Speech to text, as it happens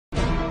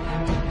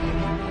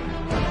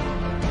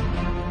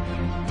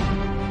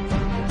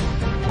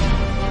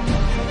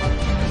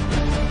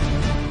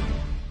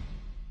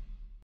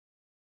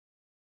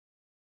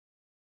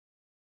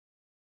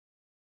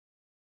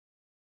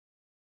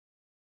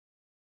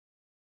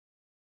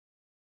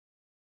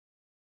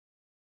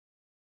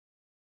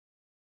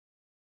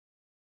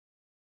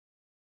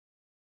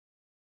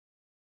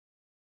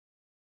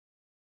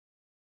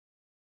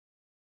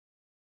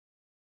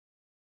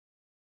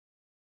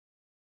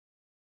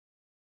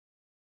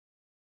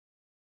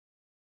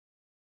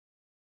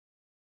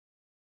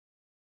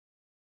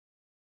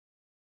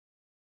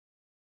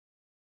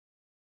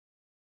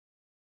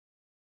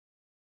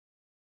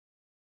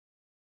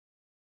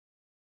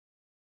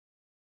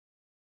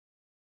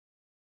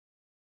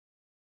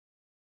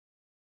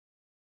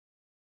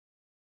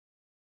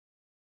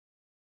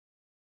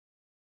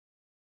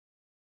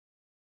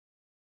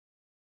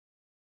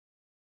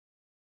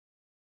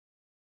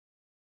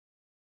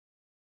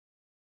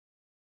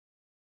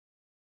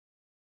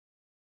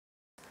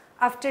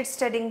After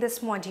studying this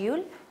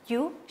module,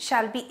 you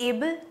shall be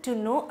able to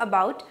know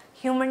about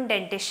human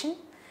dentition,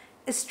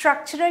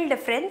 structural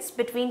difference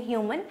between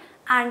human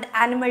and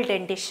animal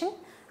dentition,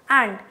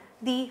 and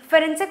the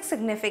forensic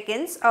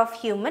significance of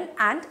human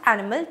and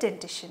animal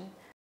dentition.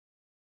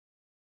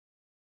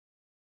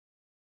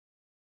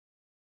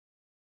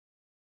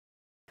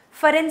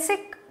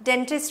 Forensic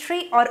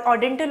dentistry or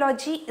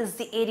odontology is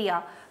the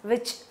area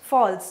which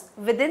falls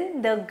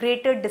within the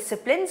greater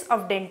disciplines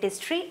of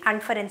dentistry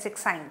and forensic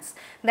science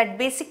that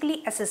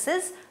basically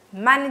assesses,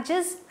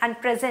 manages and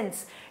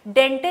presents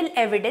dental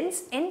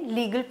evidence in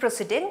legal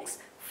proceedings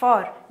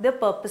for the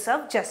purpose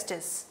of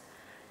justice.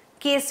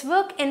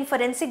 Casework in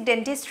forensic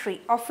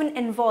dentistry often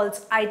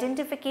involves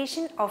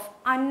identification of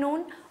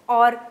unknown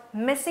or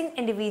missing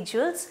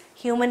individuals,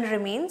 human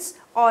remains,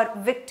 or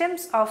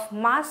victims of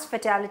mass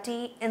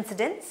fatality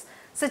incidents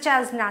such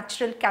as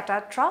natural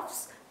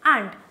catastrophes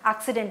and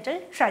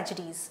accidental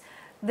tragedies.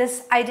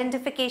 This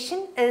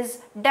identification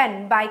is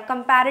done by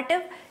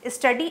comparative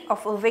study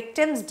of a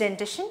victim's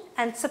dentition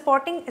and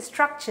supporting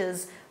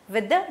structures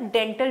with the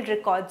dental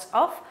records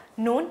of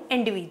known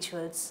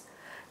individuals.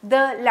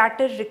 The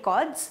latter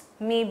records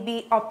may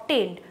be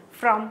obtained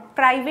from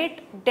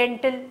private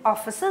dental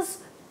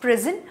offices,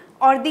 prison,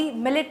 or the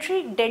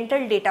military dental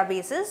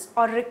databases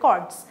or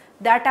records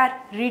that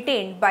are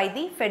retained by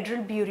the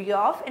Federal Bureau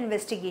of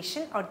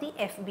Investigation or the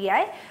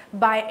FBI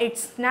by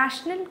its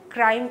National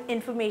Crime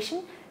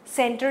Information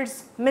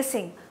Center's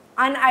missing,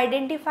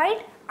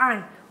 unidentified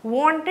and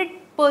wanted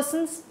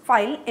persons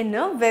file in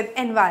a web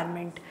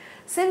environment.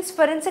 Since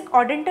forensic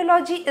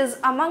odontology is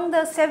among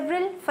the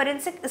several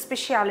forensic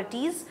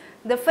specialities,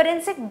 the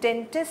forensic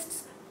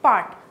dentist's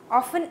part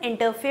often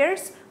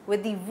interferes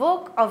with the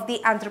work of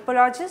the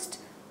anthropologist,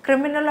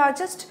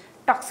 criminologist,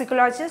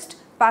 toxicologist,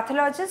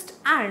 pathologist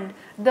and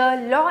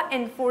the law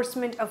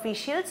enforcement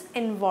officials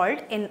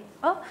involved in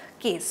a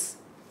case.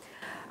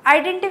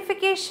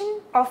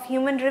 Identification of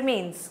human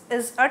remains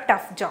is a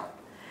tough job.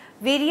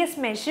 Various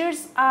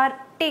measures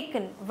are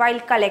taken while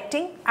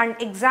collecting and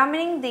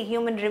examining the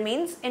human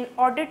remains in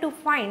order to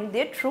find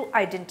their true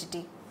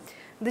identity.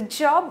 The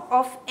job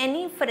of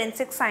any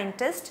forensic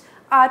scientist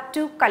are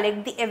to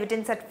collect the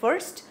evidence at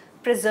first,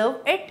 preserve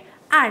it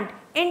and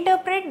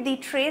interpret the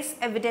trace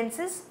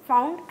evidences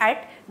found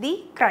at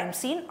the crime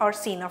scene or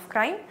scene of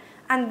crime,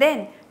 and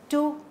then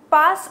to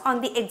pass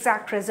on the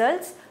exact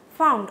results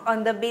found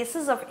on the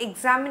basis of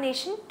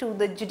examination to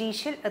the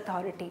judicial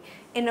authority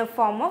in a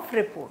form of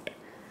report.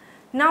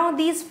 Now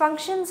these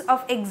functions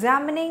of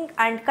examining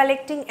and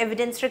collecting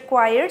evidence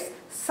requires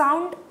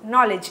sound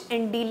knowledge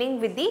in dealing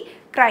with the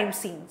crime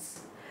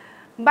scenes.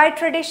 By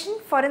tradition,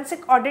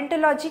 forensic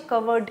odontology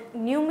covered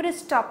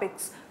numerous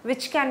topics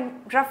which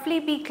can roughly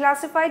be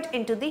classified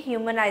into the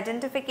human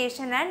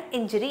identification and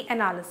injury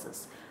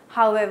analysis.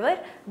 However,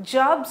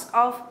 jobs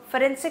of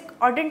forensic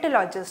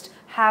odontologists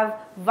have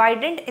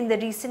widened in the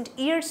recent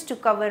years to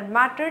cover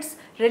matters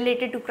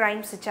related to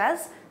crimes such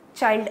as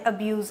child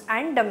abuse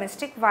and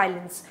domestic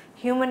violence,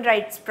 human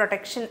rights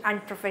protection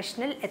and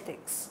professional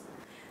ethics.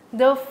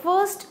 The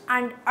first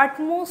and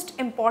utmost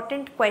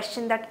important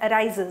question that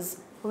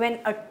arises when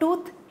a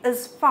tooth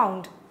is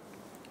found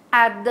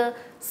at the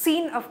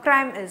scene of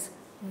crime is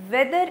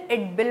whether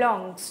it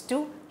belongs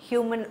to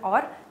human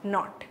or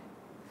not.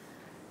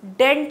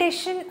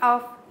 Dentition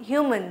of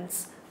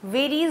humans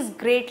varies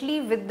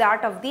greatly with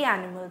that of the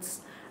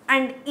animals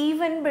and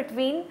even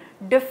between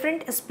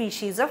different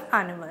species of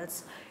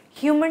animals.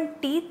 Human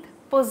teeth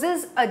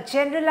possess a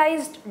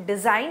generalized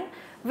design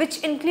which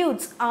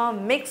includes a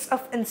mix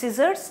of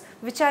incisors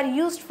which are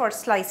used for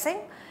slicing,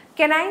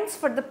 canines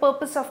for the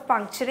purpose of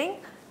puncturing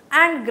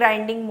and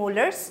grinding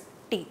molars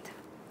teeth.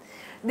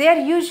 They are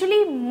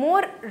usually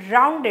more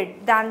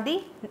rounded than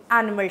the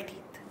animal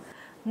teeth.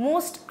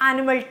 Most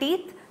animal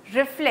teeth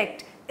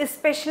reflect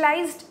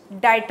specialized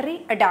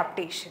dietary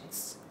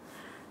adaptations.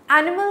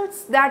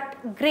 Animals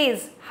that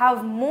graze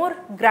have more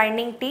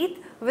grinding teeth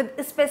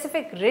with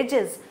specific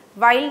ridges,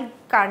 while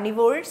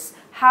carnivores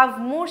have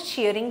more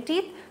shearing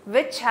teeth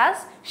which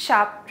has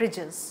sharp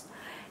ridges.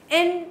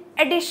 In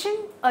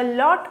addition, a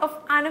lot of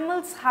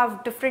animals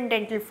have different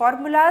dental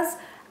formulas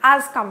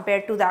as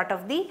compared to that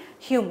of the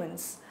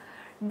humans.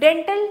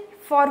 Dental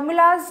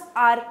formulas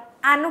are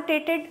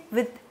annotated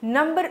with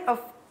number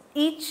of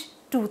each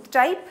tooth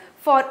type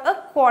for a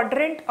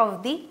quadrant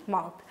of the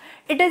mouth.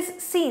 It is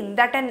seen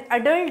that an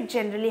adult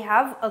generally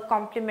have a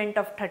complement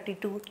of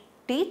 32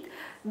 teeth,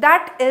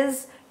 that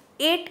is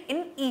 8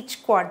 in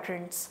each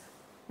quadrants,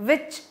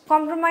 which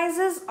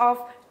comprises of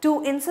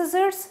 2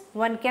 incisors,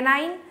 1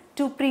 canine,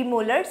 2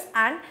 premolars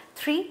and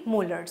 3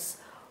 molars.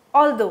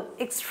 Although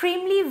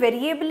extremely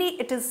variably,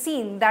 it is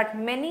seen that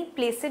many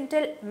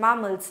placental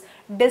mammals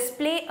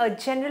display a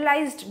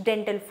generalized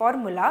dental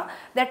formula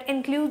that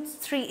includes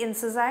 3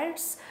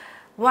 incisors,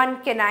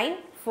 1 canine,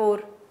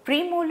 4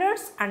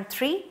 premolars and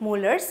 3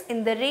 molars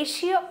in the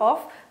ratio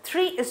of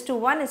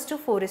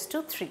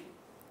 3:1:4:3.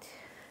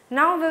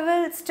 Now we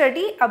will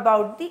study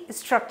about the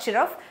structure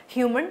of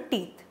human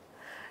teeth.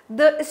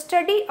 The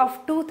study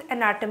of tooth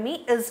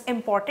anatomy is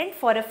important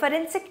for a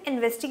forensic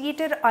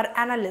investigator or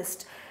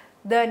analyst.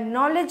 The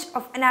knowledge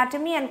of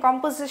anatomy and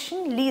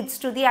composition leads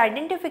to the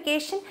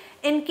identification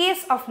in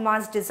case of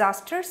mass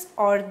disasters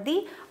or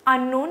the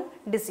unknown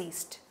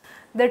deceased.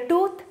 The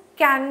tooth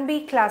can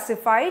be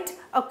classified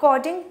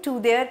according to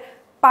their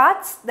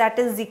parts, that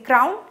is the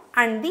crown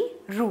and the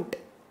root.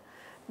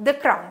 The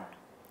crown.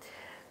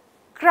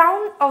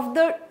 Crown of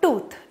the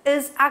tooth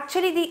is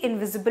actually the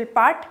invisible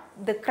part.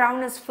 The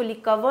crown is fully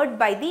covered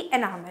by the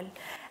enamel.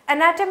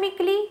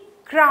 Anatomically,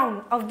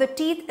 crown of the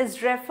teeth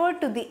is referred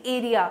to the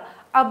area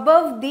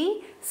above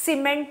the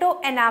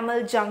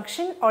cemento-enamel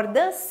junction or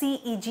the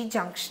CEG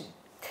junction.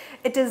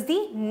 It is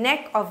the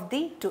neck of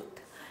the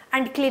tooth.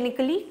 And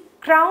clinically,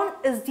 crown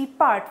is the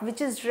part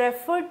which is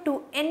referred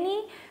to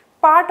any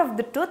part of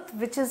the tooth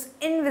which is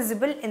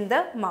invisible in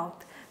the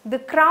mouth. The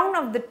crown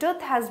of the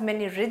tooth has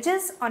many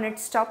ridges on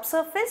its top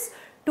surface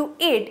to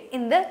aid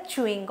in the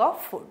chewing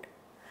of food.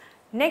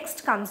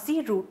 Next comes the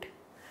root.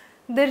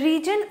 The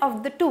region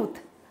of the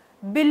tooth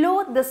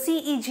below the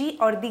CEG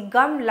or the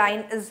gum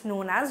line is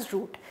known as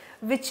root,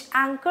 which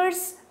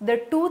anchors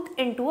the tooth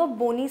into a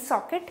bony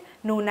socket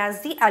known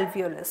as the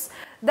alveolus.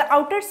 The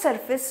outer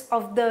surface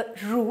of the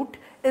root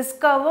is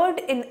covered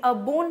in a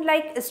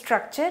bone-like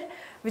structure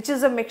which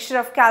is a mixture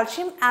of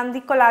calcium and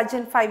the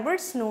collagen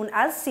fibers known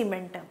as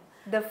cementum.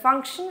 The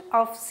function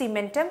of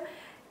cementum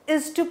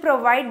is to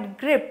provide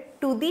grip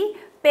to the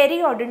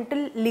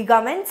periodontal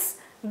ligaments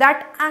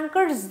that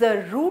anchors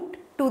the root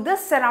to the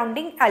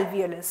surrounding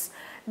alveolus.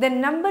 The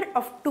number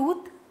of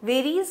tooth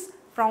varies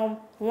from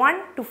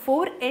 1 to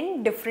 4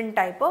 in different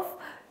type of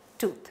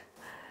tooth.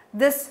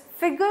 This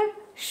figure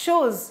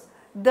shows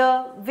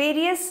the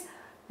various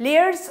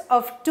layers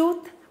of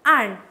tooth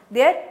and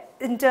their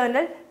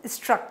internal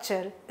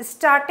structure,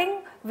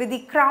 starting with the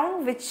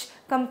crown, which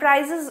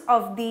comprises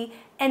of the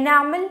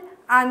enamel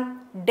and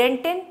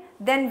dentin.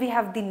 Then we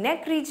have the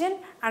neck region,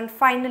 and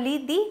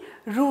finally the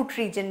root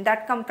region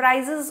that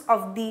comprises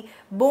of the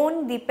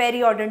bone, the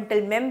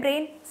periodontal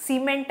membrane,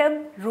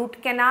 cementum, root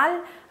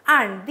canal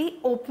and the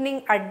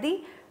opening at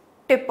the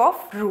tip of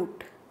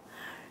root.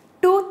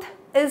 Tooth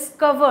is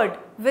covered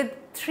with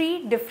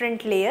 3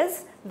 different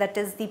layers, that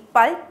is the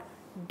pulp,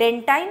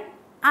 dentine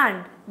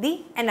and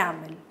the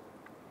enamel.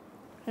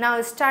 Now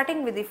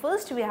starting with the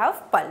first, we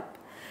have pulp.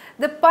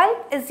 The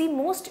pulp is the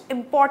most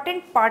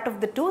important part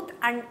of the tooth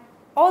and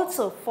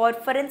also for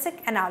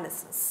forensic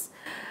analysis.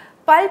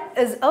 Pulp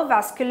is a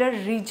vascular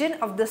region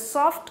of the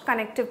soft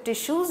connective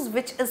tissues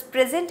which is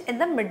present in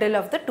the middle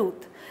of the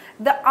tooth.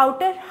 The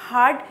outer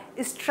hard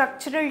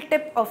structural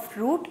tip of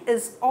root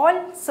is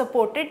all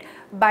supported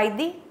by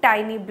the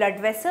tiny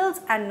blood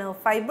vessels and nerve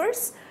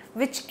fibers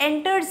which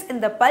enters in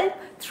the pulp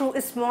through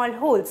small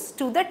holes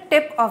to the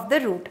tip of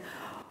the root.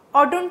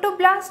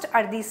 Odontoblasts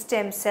are the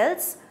stem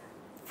cells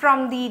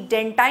from the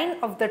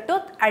dentine of the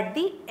tooth at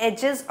the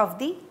edges of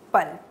the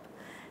pulp.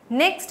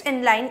 Next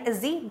in line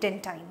is the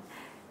dentine.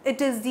 It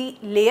is the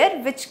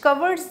layer which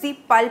covers the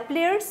pulp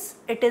layers.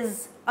 It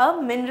is a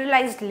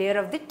mineralized layer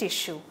of the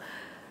tissue.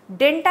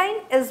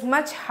 Dentine is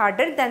much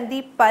harder than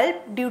the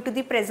pulp due to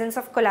the presence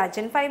of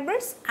collagen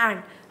fibers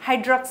and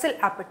hydroxyl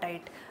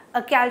apatite,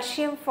 a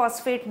calcium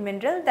phosphate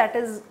mineral that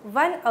is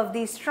one of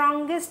the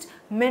strongest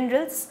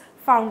minerals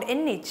found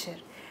in nature.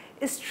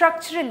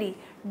 Structurally,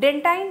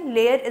 dentine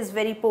layer is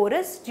very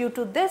porous. Due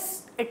to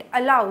this, it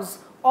allows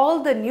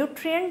all the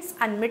nutrients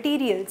and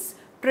materials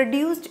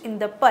produced in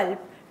the pulp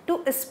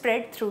to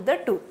spread through the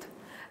tooth.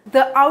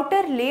 The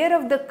outer layer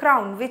of the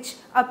crown, which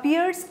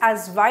appears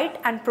as white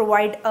and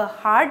provide a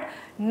hard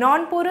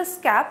non-porous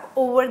cap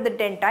over the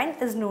dentine,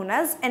 is known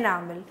as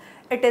enamel.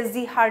 It is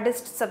the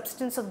hardest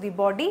substance of the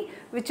body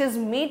which is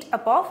made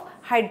up of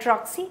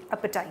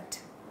hydroxyapatite.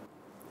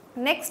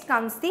 Next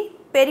comes the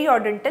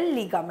periodontal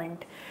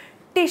ligament,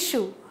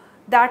 tissue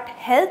that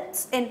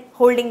helps in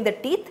holding the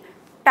teeth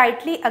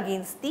tightly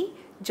against the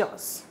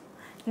jaws.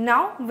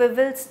 Now we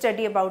will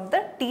study about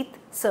the teeth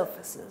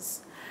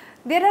surfaces.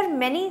 There are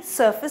many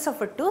surfaces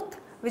of a tooth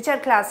which are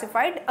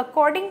classified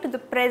according to the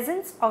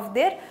presence of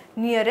their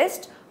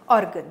nearest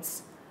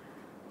organs.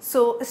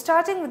 So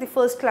starting with the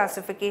first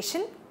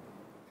classification,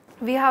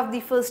 we have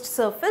the first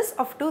surface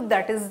of tooth,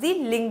 that is the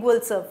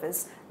lingual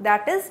surface,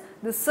 that is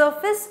the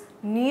surface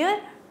near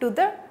to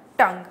the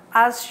tongue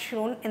as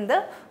shown in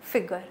the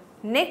figure.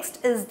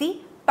 Next is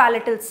the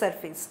palatal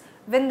surface.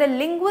 When the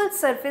lingual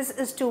surface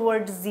is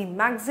towards the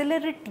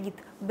maxillary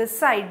teeth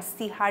besides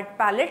the hard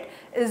palate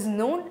is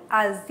known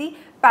as the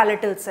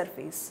palatal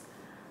surface.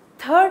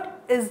 Third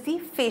is the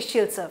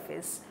facial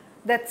surface.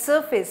 That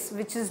surface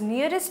which is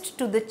nearest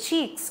to the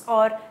cheeks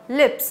or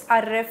lips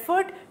are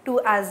referred to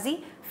as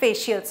the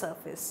facial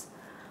surface.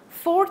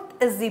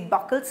 Fourth is the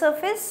buccal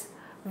surface.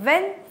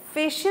 When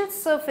facial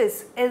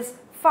surface is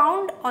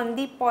found on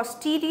the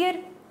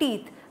posterior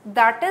teeth,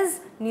 that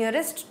is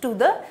nearest to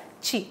the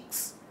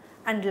cheeks.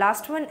 And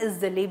last one is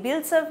the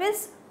labial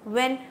surface,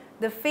 when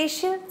the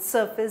facial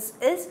surface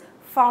is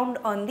found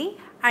on the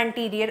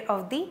anterior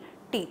of the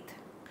teeth.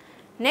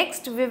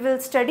 Next we will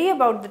study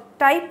about the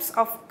types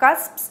of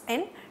cusps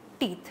in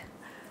teeth.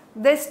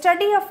 The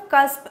study of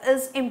cusp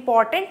is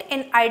important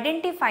in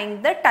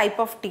identifying the type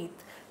of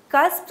teeth.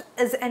 Cusp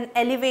is an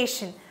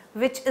elevation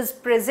which is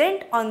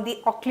present on the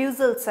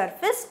occlusal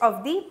surface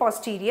of the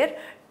posterior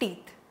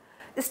teeth.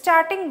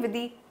 Starting with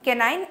the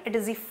canine, it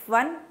is the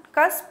one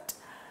cusped,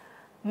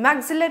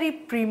 maxillary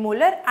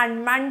premolar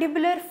and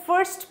mandibular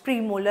first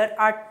premolar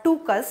are two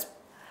cusped,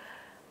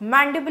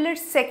 mandibular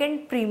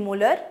second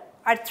premolar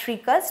are three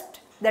cusped,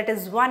 that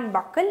is one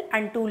buccal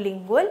and two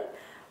lingual,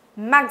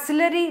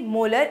 maxillary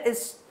molar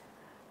is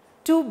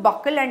two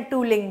buccal and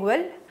two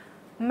lingual.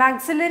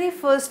 Maxillary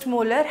first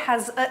molar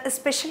has a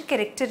special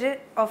character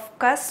of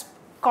cusp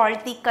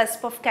called the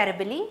cusp of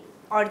Carabelli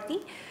or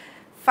the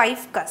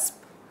five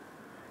cusp.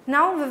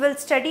 Now we will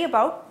study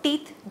about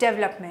teeth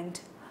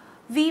development.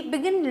 We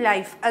begin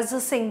life as a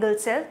single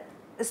cell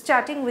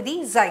starting with the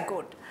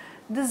zygote.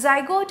 The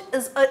zygote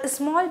is a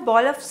small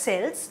ball of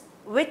cells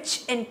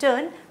which in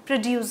turn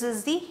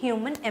produces the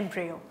human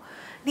embryo.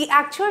 The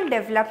actual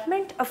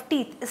development of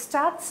teeth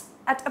starts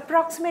at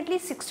approximately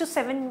 6 to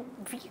 7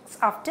 weeks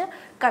after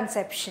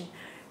conception.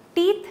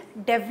 Teeth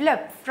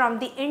develop from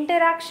the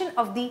interaction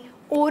of the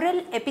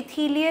oral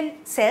epithelial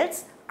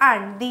cells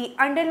and the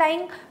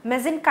underlying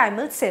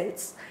mesenchymal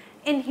cells.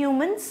 In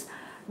humans,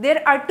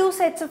 there are two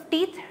sets of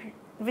teeth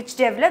which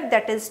develop,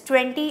 that is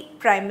 20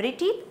 primary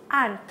teeth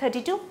and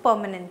 32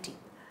 permanent teeth.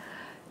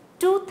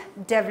 Tooth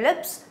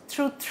develops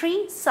through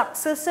three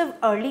successive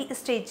early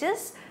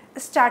stages,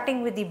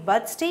 starting with the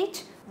bud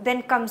stage,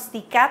 then comes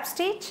the cap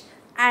stage,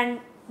 and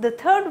the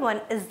third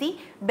one is the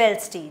bell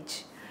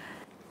stage.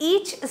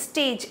 Each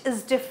stage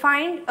is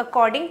defined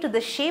according to the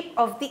shape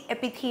of the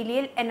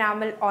epithelial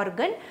enamel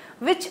organ,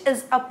 which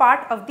is a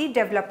part of the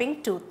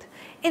developing tooth.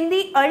 In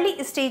the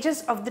early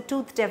stages of the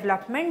tooth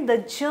development, the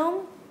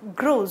germ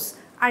grows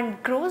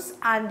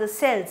and the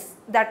cells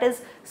that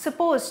is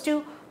supposed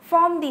to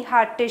form the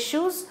hard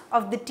tissues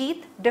of the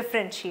teeth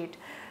differentiate.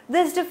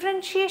 This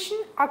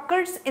differentiation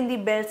occurs in the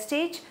bell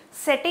stage,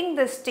 setting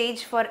the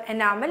stage for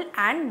enamel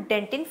and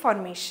dentin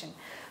formation.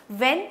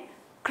 When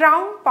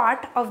crown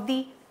part of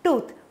the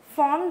tooth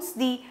forms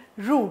the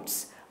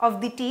roots of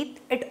the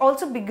teeth, it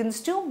also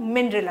begins to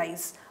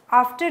mineralize.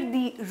 After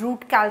the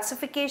root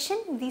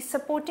calcification, the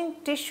supporting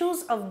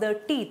tissues of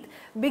the teeth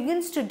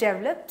begins to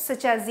develop,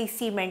 such as the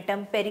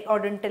cementum,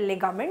 periodontal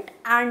ligament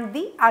and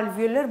the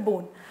alveolar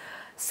bone.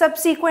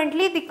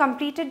 Subsequently, the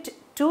completed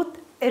tooth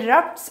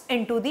erupts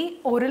into the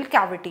oral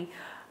cavity.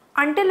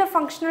 Until a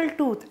functional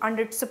tooth and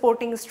its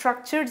supporting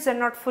structures are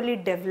not fully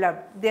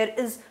developed, there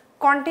is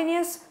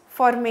continuous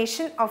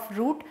formation of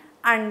root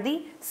and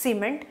the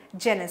cement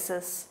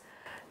genesis.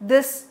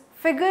 This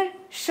figure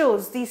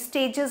shows the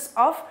stages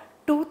of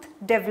tooth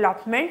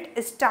development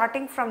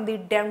starting from the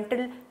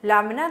dental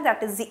lamina,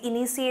 that is the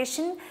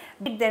initiation,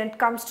 then it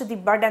comes to the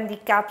bud and the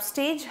cap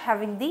stage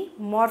having the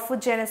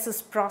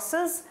morphogenesis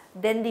process,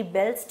 then the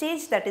bell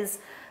stage, that is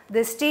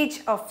the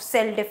stage of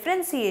cell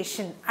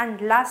differentiation, and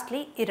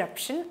lastly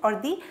eruption or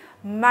the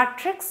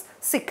matrix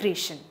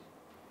secretion.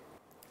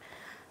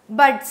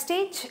 Bud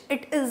stage,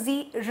 it is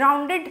the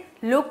rounded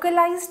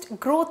localized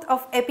growth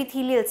of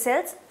epithelial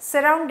cells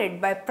surrounded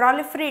by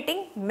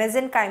proliferating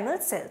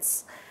mesenchymal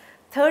cells.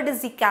 Third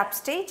is the cap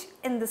stage.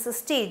 In this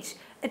stage,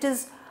 it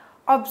is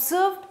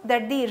observed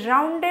that the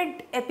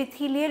rounded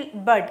epithelial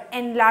bud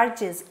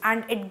enlarges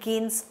and it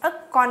gains a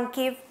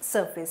concave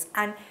surface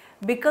and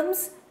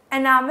becomes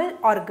enamel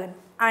organ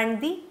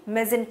and the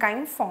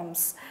mesenchyme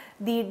forms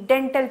the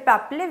dental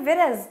papillae,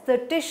 whereas the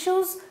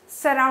tissues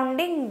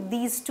surrounding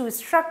these two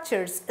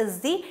structures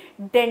is the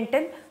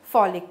dental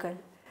follicle.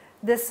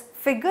 This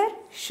figure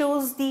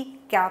shows the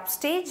cap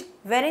stage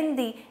wherein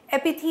the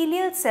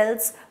epithelial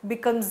cells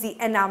becomes the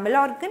enamel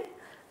organ,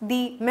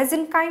 the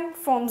mesenchyme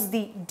forms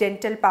the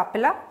dental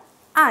papilla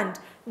and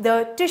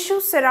the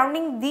tissue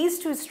surrounding these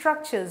two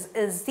structures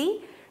is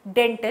the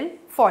dental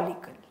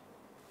follicle.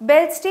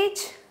 Bell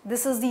stage,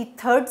 this is the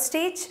third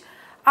stage.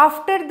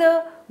 After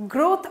the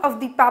growth of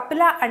the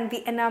papilla and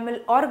the enamel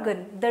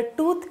organ, the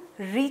tooth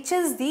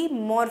reaches the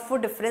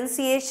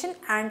morphodifferentiation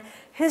and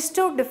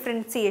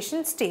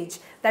histodifferentiation stage,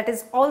 that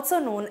is also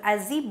known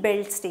as the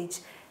bell stage.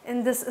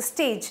 In this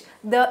stage,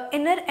 the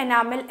inner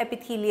enamel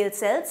epithelial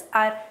cells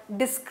are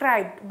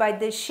described by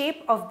the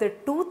shape of the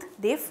tooth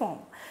they form.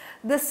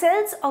 The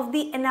cells of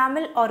the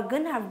enamel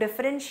organ have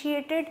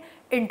differentiated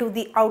into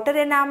the outer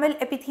enamel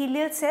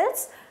epithelial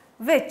cells,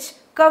 which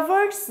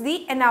covers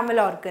the enamel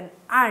organ,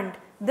 and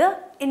the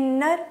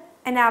inner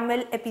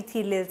enamel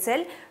epithelial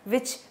cell,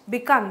 which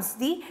becomes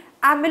the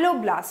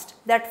ameloblast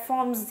that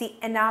forms the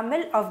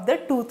enamel of the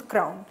tooth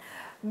crown.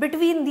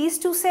 Between these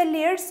two cell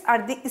layers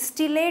are the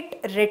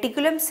stellate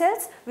reticulum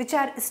cells, which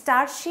are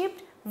star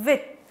shaped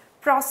with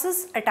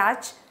process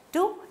attached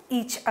to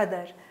each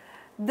other.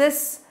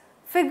 This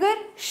figure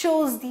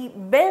shows the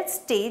bell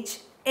stage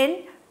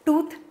in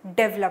tooth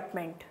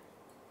development.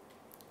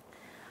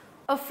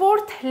 A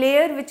fourth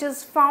layer which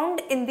is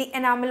found in the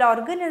enamel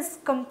organ is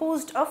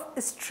composed of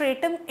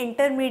stratum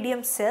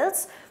intermedium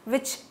cells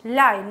which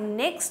lie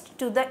next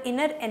to the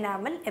inner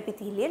enamel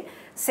epithelial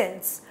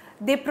cells.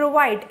 They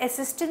provide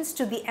assistance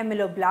to the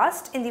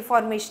ameloblast in the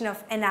formation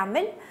of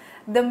enamel.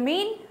 The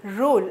main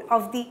role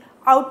of the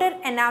outer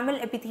enamel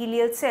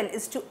epithelial cell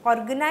is to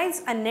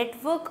organize a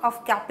network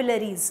of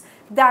capillaries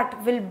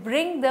that will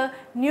bring the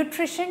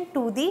nutrition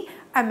to the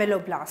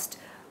ameloblast.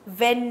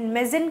 When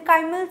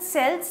mesenchymal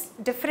cells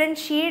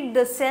differentiate,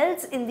 the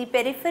cells in the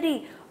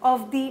periphery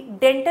of the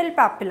dental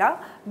papilla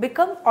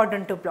become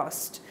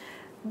odontoblast.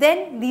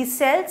 Then these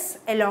cells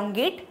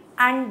elongate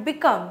and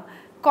become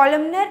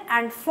columnar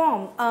and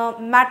form a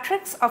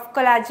matrix of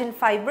collagen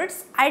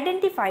fibers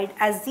identified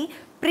as the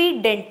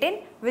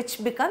predentin,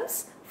 which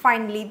becomes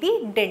finally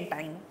the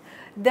dentine.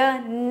 The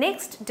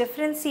next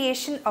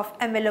differentiation of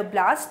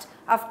ameloblast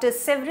after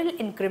several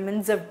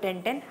increments of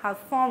dentin have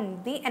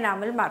formed the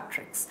enamel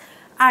matrix.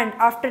 And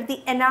after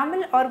the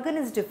enamel organ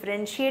is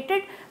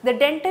differentiated, the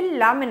dental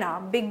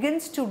lamina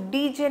begins to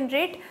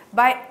degenerate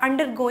by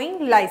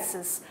undergoing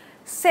lysis.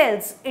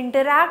 Cells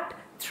interact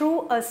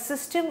through a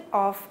system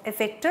of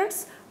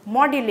effectors,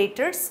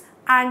 modulators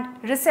and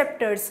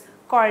receptors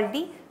called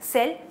the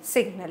cell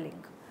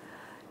signaling.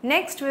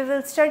 Next, we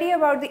will study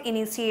about the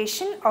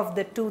initiation of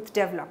the tooth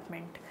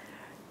development.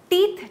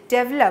 Teeth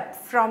develop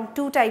from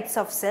two types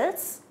of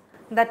cells,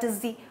 that is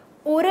the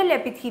oral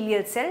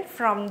epithelial cell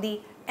from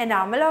the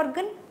enamel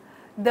organ,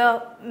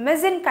 the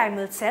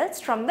mesenchymal cells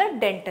from the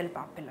dental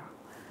papilla.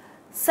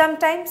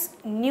 Sometimes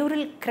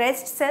neural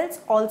crest cells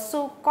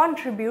also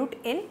contribute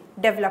in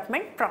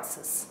development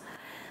process.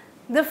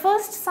 The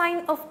first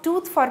sign of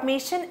tooth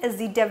formation is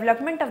the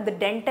development of the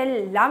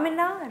dental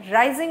lamina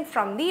rising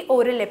from the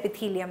oral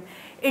epithelium.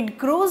 It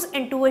grows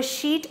into a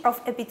sheet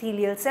of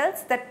epithelial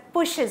cells that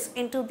pushes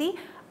into the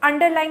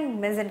underlying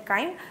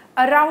mesenchyme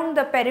around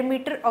the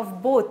perimeter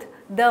of both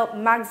the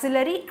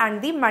maxillary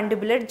and the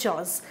mandibular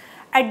jaws.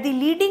 At the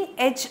leading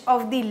edge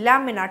of the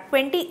lamina,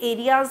 20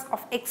 areas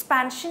of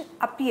expansion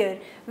appear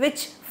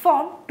which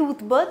form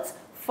tooth buds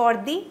for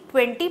the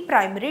 20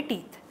 primary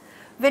teeth.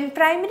 When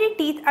primary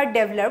teeth are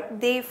developed,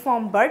 they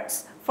form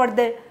buds for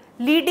the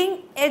leading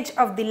edge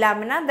of the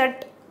lamina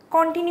that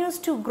continues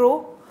to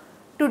grow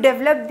to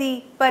develop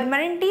the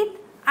permanent teeth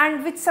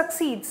and which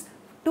succeeds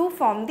to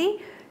form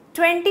the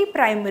 20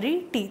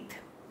 primary teeth.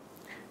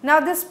 Now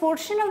this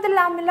portion of the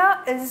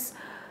lamella is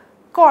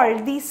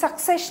called the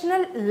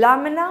successional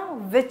lamina,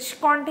 which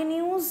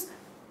continues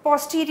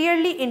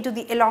posteriorly into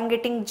the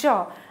elongating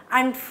jaw,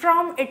 and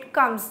from it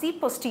comes the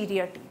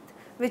posterior teeth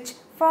which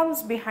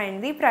forms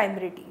behind the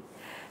primary teeth.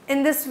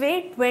 In this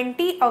way,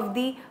 20 of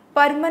the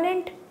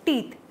permanent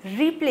teeth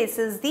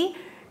replaces the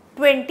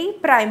 20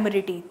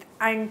 primary teeth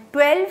and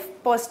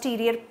 12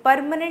 posterior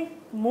permanent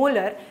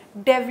molar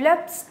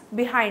develops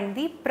behind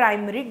the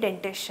primary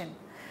dentition.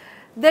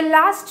 The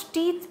last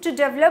teeth to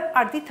develop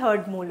are the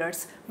third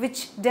molars,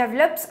 which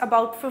develops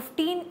about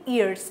 15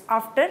 years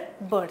after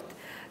birth.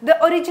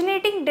 The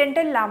originating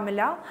dental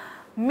lamella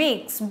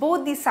makes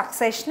both the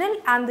successional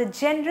and the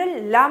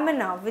general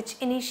lamina, which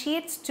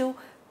initiates to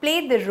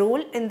play the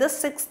role in the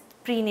 6th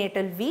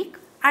prenatal week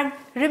and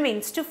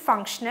remains to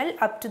functional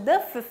up to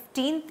the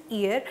 15th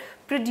year,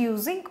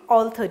 producing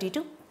all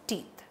 32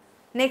 teeth.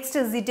 Next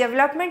is the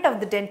development of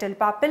the dental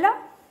papilla.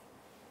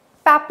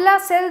 Papilla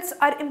cells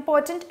are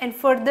important in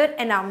further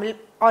enamel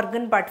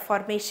organ bud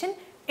formation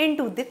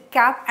into the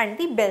cap and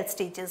the bell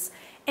stages.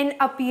 In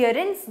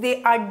appearance,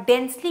 they are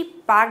densely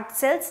packed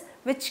cells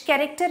which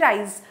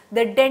characterize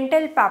the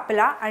dental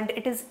papilla, and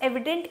it is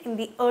evident in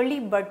the early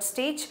bud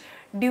stage,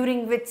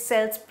 during which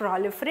cells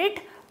proliferate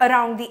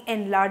around the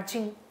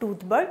enlarging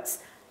tooth buds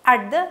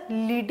at the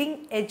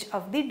leading edge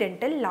of the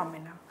dental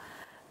lamina.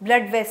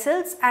 Blood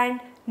vessels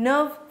and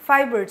nerve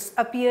fibers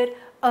appear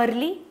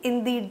early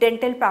in the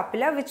dental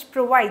papilla, which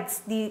provides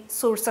the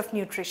source of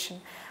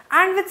nutrition.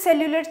 And with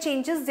cellular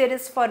changes, there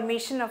is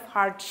formation of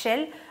hard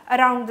shell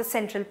around the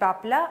central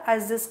papilla,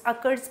 as this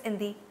occurs in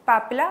the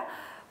papilla,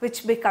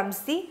 which becomes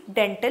the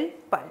dental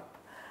pulp.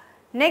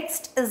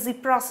 Next is the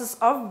process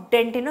of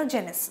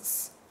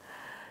dentinogenesis.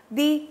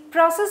 The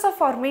process of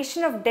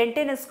formation of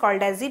dentin is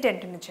called as the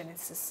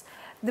dentinogenesis.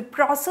 The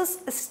process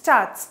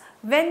starts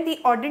when the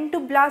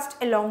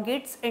odontoblast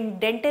elongates in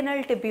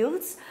dentinal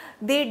tubules.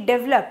 They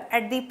develop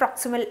at the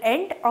proximal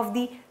end of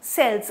the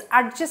cells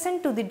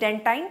adjacent to the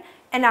dentine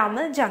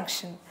enamel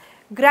junction.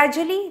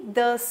 Gradually,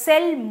 the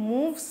cell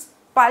moves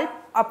pulp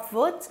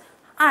upwards,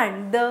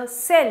 and the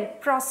cell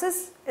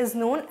process is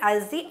known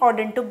as the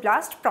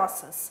odontoblast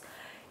process.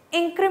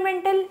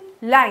 Incremental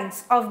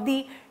lines of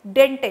the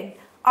dentin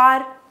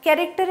are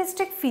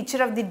characteristic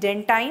feature of the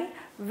dentine,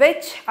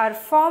 which are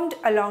formed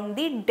along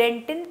the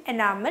dentin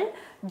enamel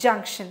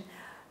junction.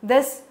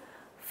 This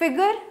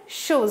figure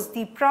shows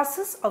the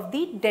process of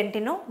the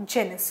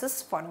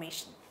dentinogenesis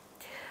formation.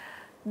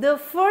 The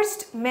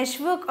first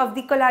meshwork of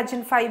the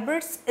collagen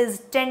fibers is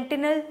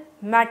dentinal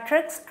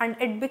matrix, and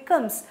it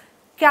becomes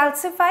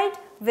calcified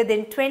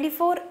within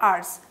 24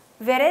 hours,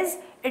 whereas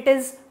it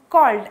is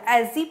called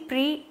as the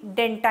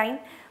predentine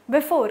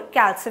before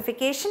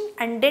calcification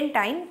and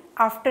dentine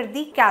after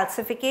the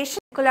calcification.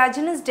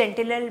 Collagenous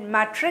dentinal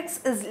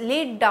matrix is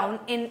laid down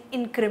in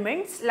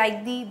increments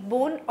like the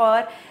bone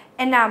or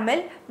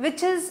enamel,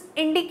 which is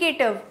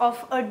indicative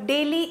of a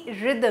daily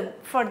rhythm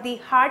for the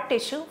hard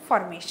tissue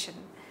formation.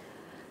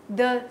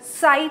 The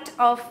site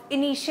of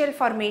initial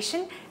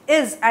formation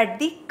is at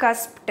the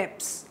cusp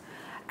tips.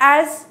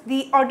 As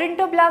the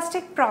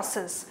odontoblastic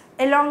process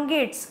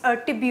elongates a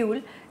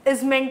tubule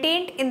is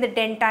maintained in the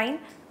dentine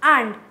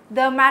and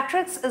the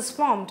matrix is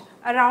formed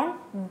around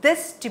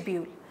this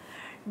tubule.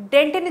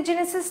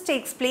 Dentinogenesis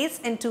takes place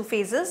in two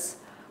phases.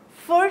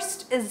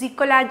 First is the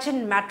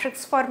collagen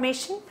matrix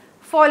formation,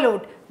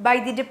 followed by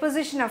the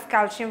deposition of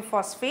calcium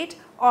phosphate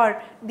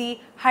or the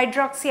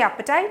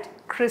hydroxyapatite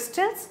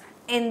crystals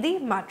in the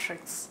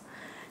matrix.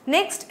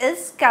 Next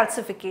is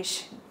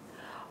calcification.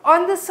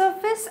 On the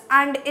surface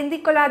and in the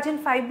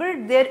collagen fiber,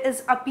 there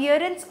is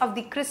appearance of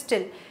the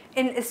crystal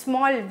in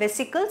small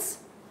vesicles.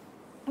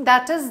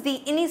 That is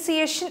the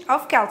initiation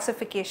of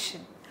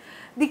calcification.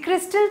 The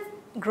crystal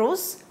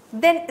grows,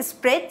 then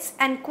spreads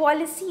and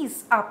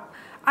coalesces up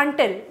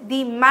until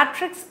the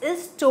matrix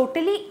is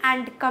totally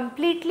and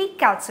completely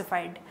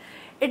calcified.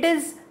 It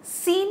is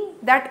seen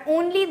that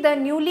only the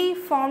newly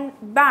formed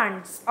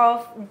bands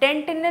of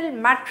dentinal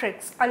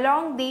matrix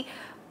along the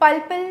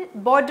pulpal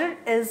border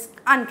is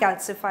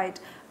uncalcified.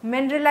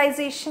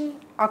 Mineralization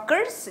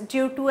occurs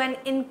due to an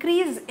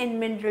increase in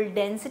mineral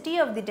density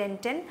of the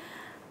dentin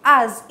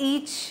as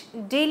each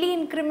daily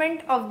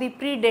increment of the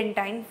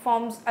predentine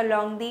forms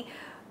along the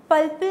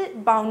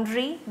pulpal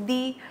boundary.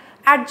 The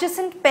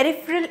adjacent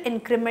peripheral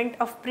increment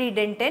of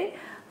predentin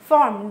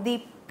formed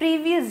the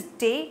previous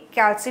day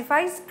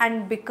calcifies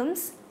and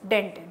becomes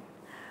dentin.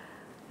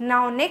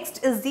 Now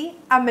next is the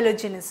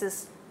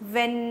amelogenesis.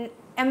 When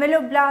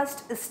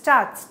ameloblast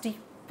starts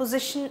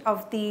deposition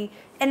of the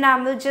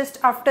enamel just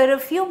after a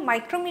few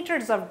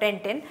micrometers of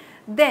dentin,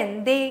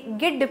 then they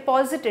get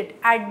deposited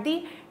at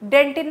the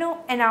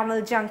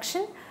dentino-enamel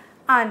junction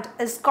and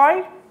is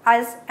called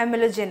as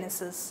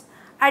amelogenesis.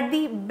 At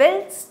the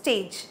Bell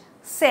stage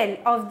cell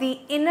of the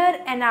inner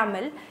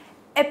enamel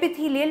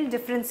epithelial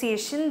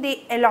differentiation,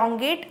 they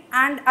elongate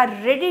and are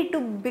ready to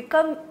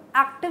become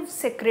active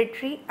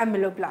secretory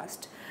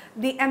ameloblast.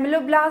 The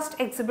ameloblast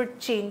exhibit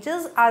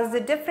changes as they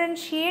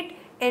differentiate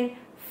in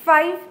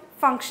 5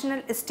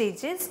 functional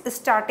stages,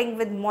 starting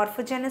with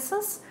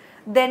morphogenesis.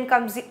 Then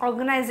comes the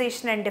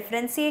organization and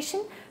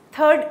differentiation,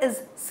 third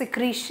is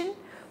secretion,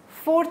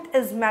 fourth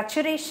is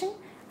maturation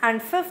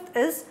and fifth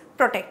is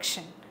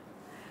protection.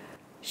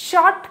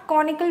 Short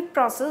conical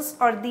process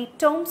or the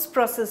Tomes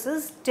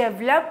processes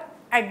develop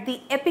at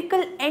the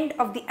apical end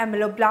of the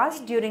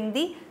ameloblast during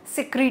the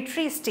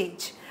secretory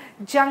stage.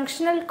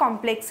 Junctional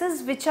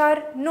complexes, which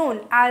are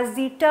known as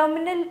the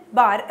terminal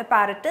bar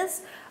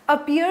apparatus,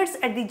 appears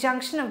at the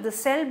junction of the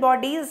cell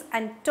bodies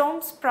and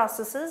Tomes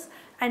processes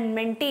and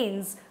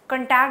maintains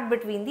contact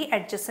between the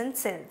adjacent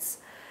cells.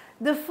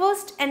 The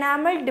first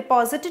enamel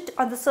deposited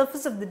on the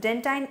surface of the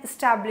dentine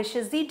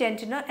establishes the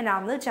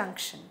dentino-enamel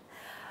junction.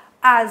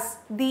 As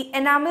the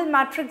enamel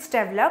matrix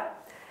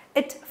develops,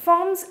 it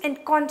forms in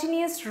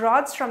continuous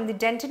rods from the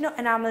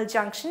dentino-enamel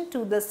junction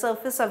to the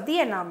surface of the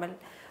enamel.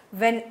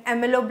 When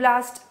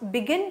ameloblast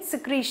begin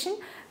secretion,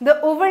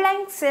 the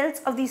overlying cells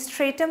of the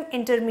stratum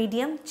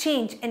intermedium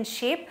change in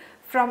shape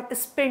from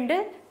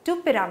spindle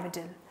to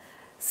pyramidal.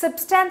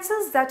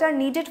 Substances that are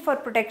needed for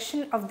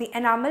protection of the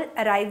enamel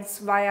arrives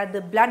via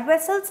the blood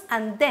vessels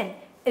and then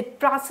it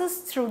passes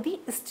through the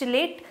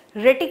stellate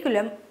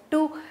reticulum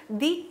to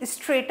the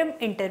stratum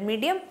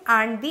intermedium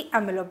and the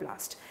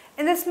ameloblast.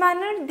 In this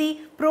manner,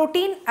 the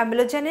protein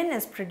amelogenin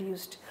is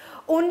produced.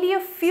 Only a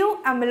few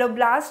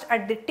ameloblasts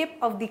at the tip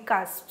of the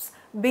cusps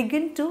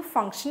begin to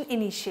function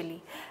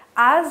initially.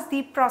 As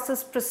the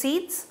process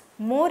proceeds,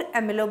 more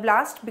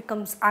ameloblast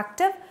becomes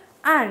active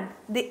and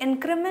the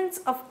increments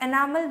of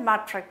enamel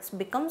matrix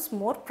becomes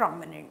more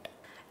prominent.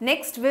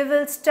 Next, we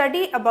will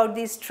study about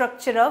the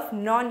structure of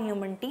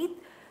non-human teeth.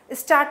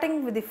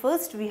 Starting with the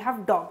first, we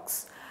have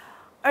dogs.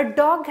 A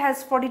dog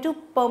has 42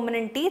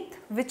 permanent teeth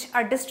which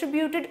are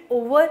distributed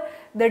over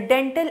the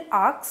dental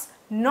arcs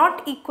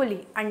not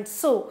equally, and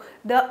so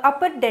the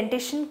upper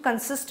dentition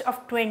consists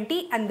of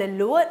 20 and the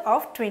lower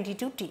of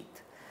 22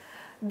 teeth.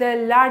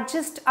 The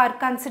largest are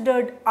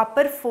considered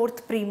upper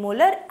fourth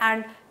premolar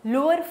and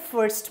lower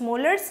first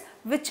molars,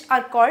 which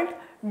are called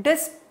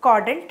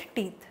discordant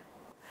teeth.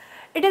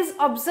 It is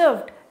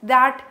observed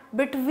that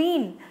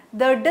between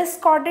the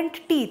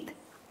discordant teeth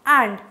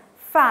and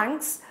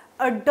fangs,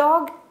 a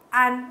dog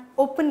an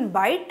open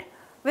bite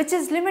which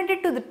is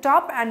limited to the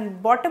top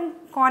and bottom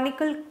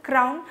conical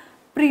crown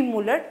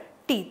premolar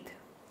teeth.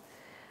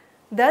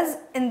 Thus,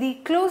 in the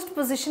closed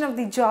position of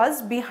the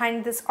jaws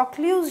behind this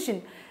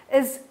occlusion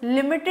is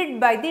limited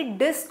by the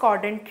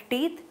discordant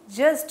teeth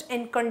just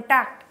in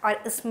contact are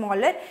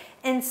smaller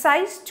in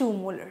size 2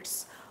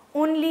 molars.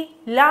 Only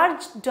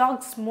large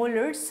dog's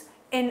molars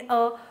in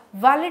a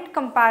valid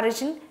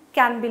comparison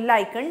can be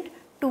likened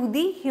to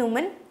the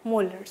human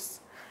molars.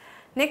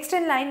 Next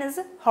in line is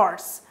a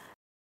horse.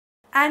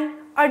 An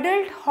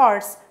adult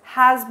horse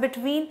has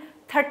between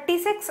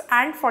 36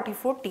 and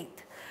 44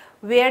 teeth,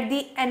 where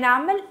the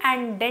enamel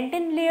and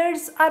dentin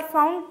layers are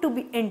found to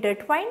be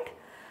intertwined,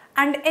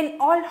 and in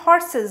all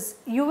horses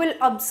you will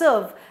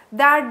observe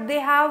that they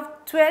have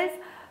 12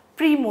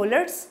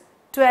 premolars,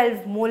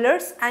 12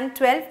 molars and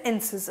 12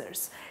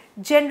 incisors.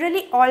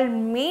 Generally all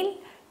male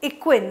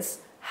equines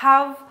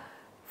have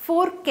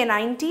 4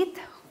 canine teeth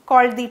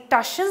called the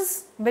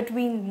tushes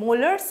between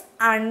molars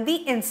and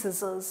the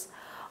incisors.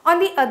 On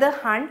the other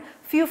hand,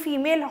 few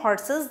female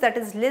horses, that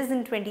is less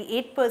than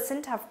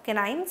 28%, have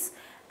canines,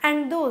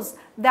 and those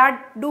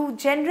that do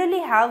generally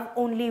have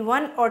only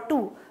 1 or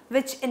 2,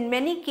 which in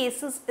many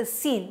cases is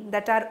seen,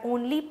 that are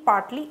only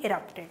partly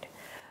erupted.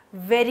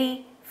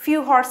 Very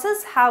few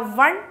horses have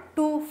 1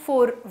 to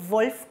 4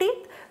 wolf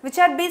teeth, which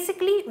are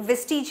basically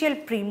vestigial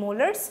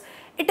premolars.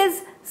 It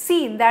is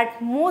seen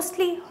that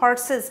mostly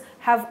horses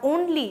have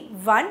only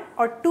 1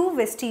 or 2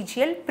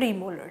 vestigial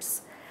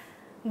premolars.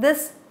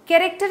 This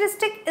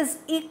characteristic is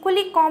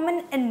equally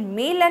common in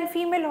male and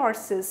female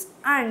horses,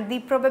 and the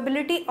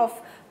probability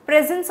of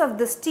presence of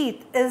this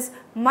teeth is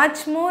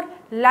much more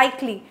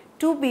likely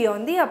to be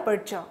on the upper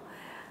jaw.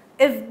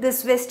 If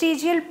this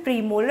vestigial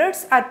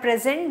premolars are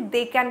present,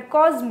 they can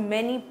cause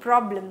many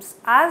problems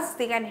as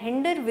they can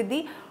hinder with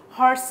the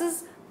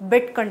horse's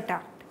bit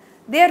contact.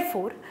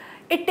 Therefore,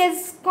 it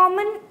is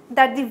common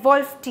that the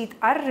wolf teeth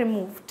are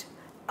removed.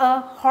 A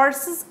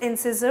horse's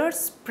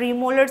incisors,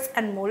 premolars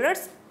and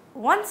molars,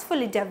 once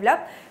fully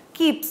developed,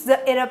 keeps the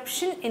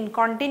eruption in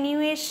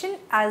continuation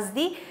as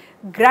the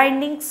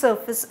grinding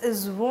surface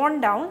is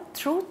worn down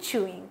through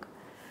chewing.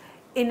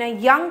 In a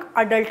young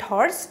adult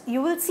horse,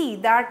 you will see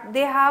that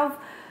they have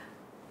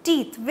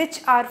teeth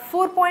which are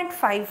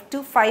 4.5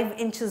 to 5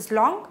 inches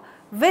long,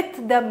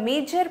 with the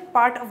major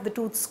part of the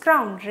tooth's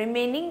crown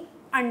remaining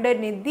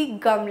underneath the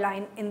gum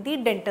line in the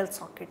dental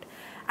socket.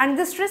 And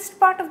this wrist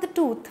part of the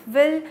tooth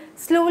will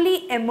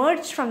slowly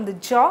emerge from the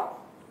jaw,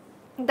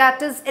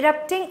 that is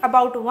erupting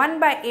about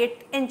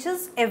 1/8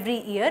 inches every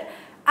year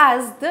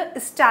as the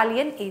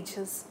stallion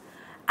ages.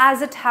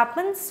 As it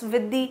happens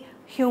with the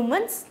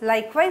humans,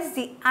 likewise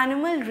the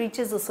animal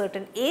reaches a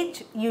certain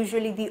age,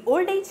 usually the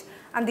old age,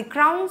 and the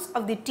crowns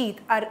of the teeth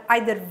are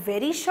either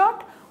very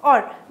short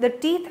or the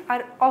teeth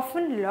are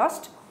often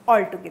lost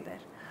altogether.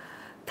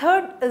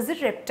 Third is the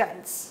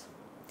reptiles.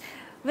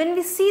 When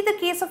we see the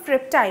case of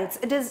reptiles,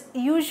 it is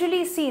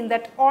usually seen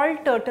that all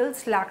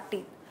turtles lack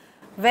teeth,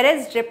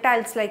 whereas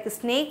reptiles like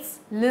snakes,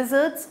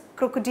 lizards,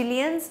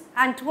 crocodilians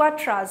and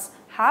tuatras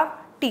have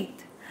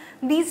teeth.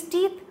 These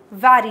teeth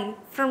vary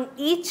from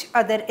each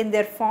other in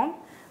their form,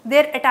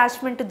 their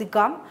attachment to the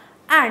gum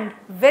and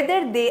whether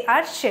they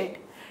are shed.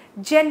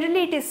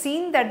 Generally, it is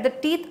seen that the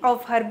teeth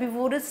of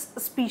herbivorous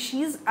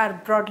species are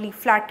broadly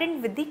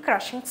flattened with the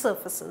crushing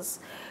surfaces.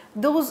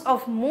 Those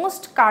of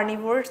most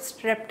carnivorous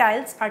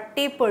reptiles are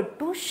tapered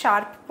to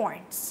sharp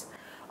points.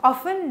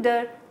 Often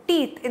the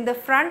teeth in the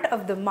front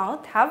of the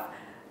mouth have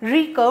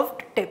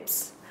recurved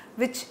tips,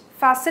 which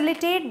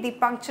facilitate the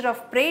puncture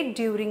of prey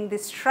during the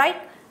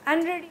strike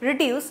and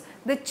reduce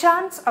the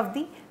chance of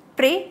the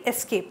prey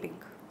escaping.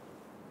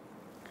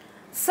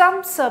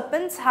 Some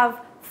serpents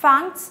have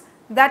fangs,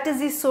 that is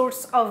the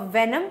source of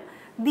venom.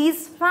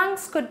 These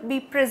fangs could be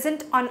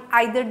present on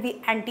either the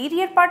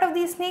anterior part of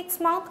the snake's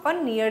mouth or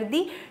near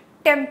the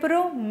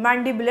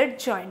temporomandibular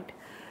joint.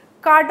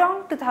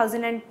 Cardon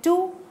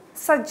 2002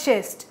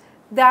 suggests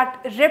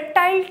that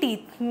reptile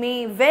teeth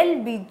may well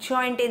be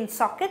joined in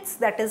sockets,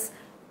 that is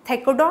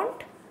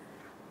thecodont,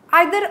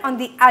 either on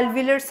the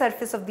alveolar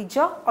surface of the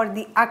jaw or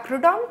the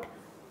acrodont,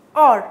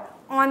 or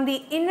on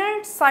the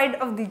inner side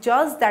of the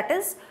jaws, that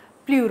is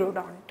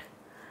pleurodont.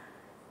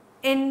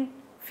 In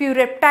few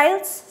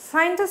reptiles,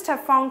 scientists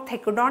have found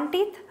thecodont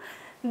teeth.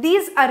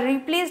 These are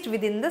replaced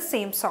within the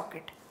same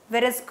socket,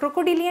 whereas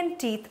crocodilian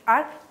teeth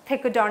are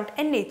thecodont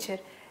in nature.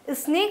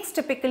 Snakes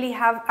typically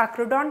have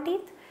acrodont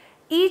teeth.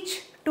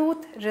 Each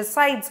tooth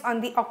resides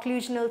on the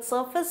occlusal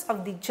surface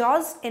of the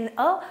jaws in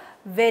a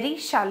very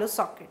shallow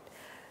socket.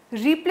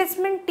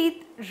 Replacement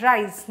teeth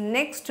rise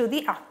next to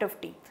the active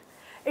teeth.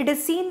 It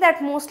is seen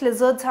that most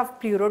lizards have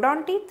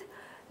pleurodont teeth,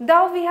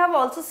 though we have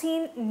also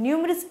seen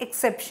numerous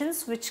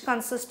exceptions which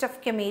consist of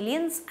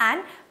chameleons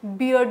and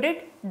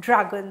bearded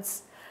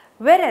dragons.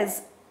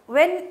 Whereas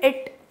when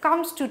it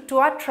comes to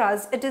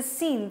tuatras, it is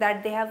seen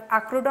that they have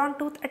acrodont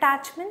tooth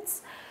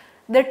attachments.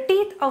 The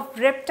teeth of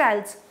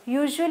reptiles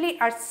usually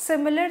are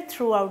similar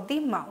throughout the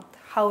mouth.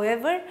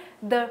 However,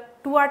 the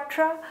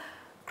tuatra,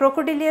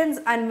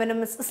 crocodilians and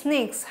venomous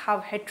snakes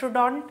have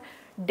heterodont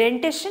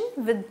dentition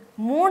with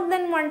more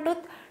than one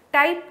tooth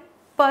type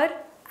per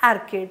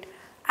arcade,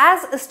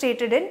 as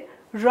stated in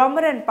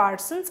Romer and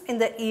Parsons in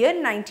the year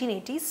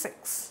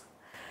 1986.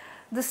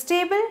 This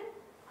table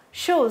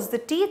shows the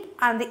teeth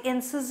and the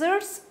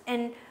incisors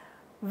in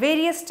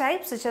various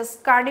types, such as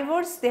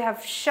carnivores, they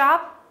have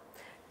sharp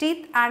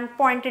teeth and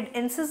pointed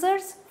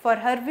incisors. For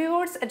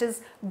herbivores, it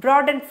is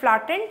broad and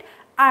flattened,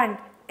 and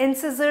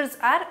incisors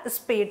are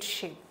spade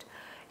shaped.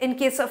 In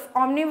case of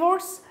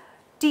omnivores,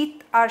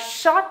 teeth are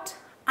short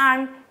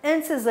and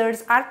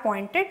incisors are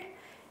pointed,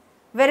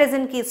 whereas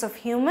in case of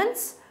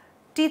humans,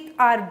 teeth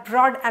are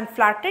broad and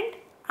flattened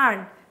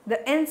and the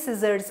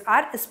incisors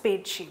are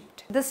spade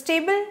shaped. This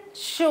table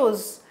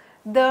shows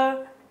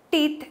the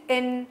teeth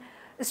in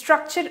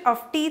structure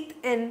of teeth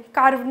in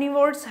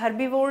carnivores,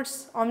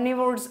 herbivores,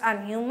 omnivores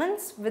and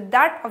humans with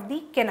that of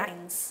the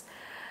canines.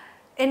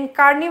 In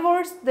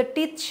carnivores, the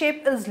teeth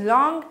shape is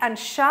long and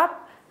sharp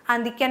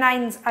and the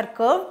canines are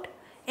curved.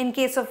 In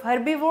case of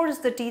herbivores,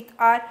 the teeth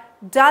are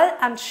dull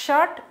and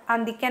short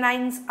and the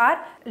canines are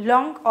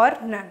long or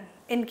none.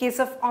 In case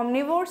of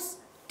omnivores,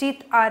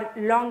 teeth are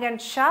long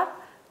and sharp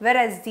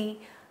whereas the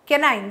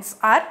canines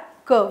are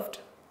curved.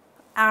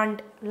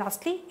 And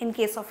lastly, in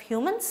case of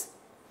humans,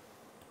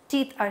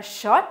 teeth are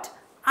short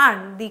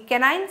and the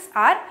canines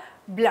are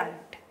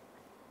blunt.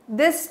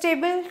 This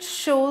table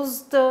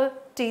shows the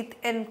teeth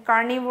in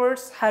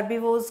carnivores,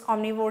 herbivores,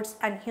 omnivores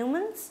and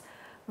humans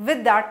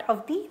with that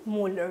of the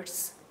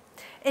molars.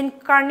 In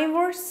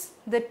carnivores,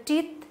 the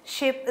teeth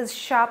shape is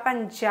sharp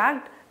and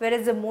jagged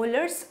whereas the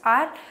molars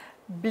are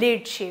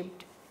blade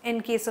shaped.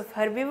 In case of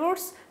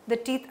herbivores, the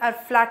teeth are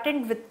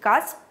flattened with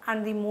cusp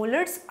and the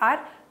molars are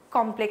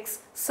complex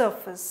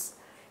surface.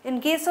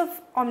 In case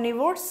of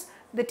omnivores,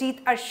 the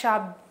teeth are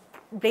sharp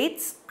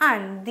blades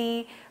and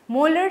the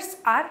molars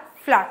are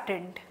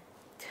flattened.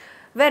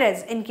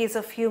 Whereas in case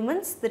of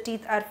humans, the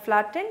teeth are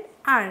flattened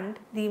and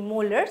the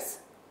molars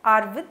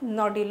are with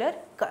nodular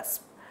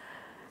cusp.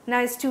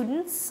 Now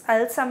students, I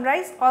will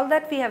summarize all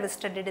that we have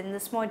studied in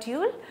this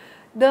module.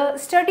 The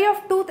study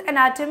of tooth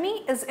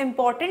anatomy is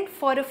important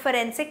for a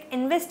forensic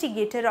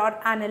investigator or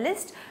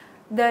analyst.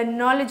 The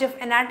knowledge of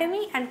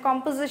anatomy and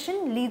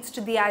composition leads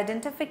to the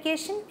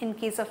identification in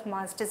case of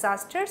mass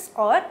disasters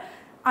or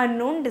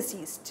unknown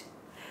deceased.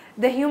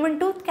 The human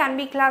tooth can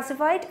be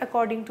classified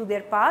according to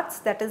their parts,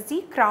 that is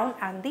the crown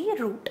and the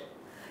root.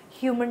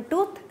 Human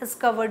tooth is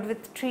covered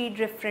with 3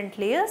 different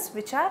layers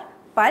which are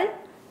pulp,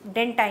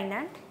 dentine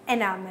and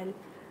enamel.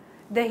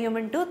 The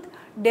human tooth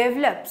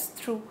develops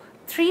through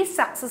 3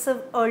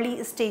 successive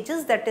early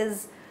stages, that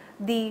is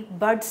the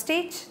bud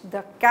stage,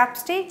 the cap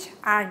stage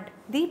and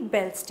the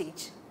bell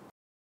stage.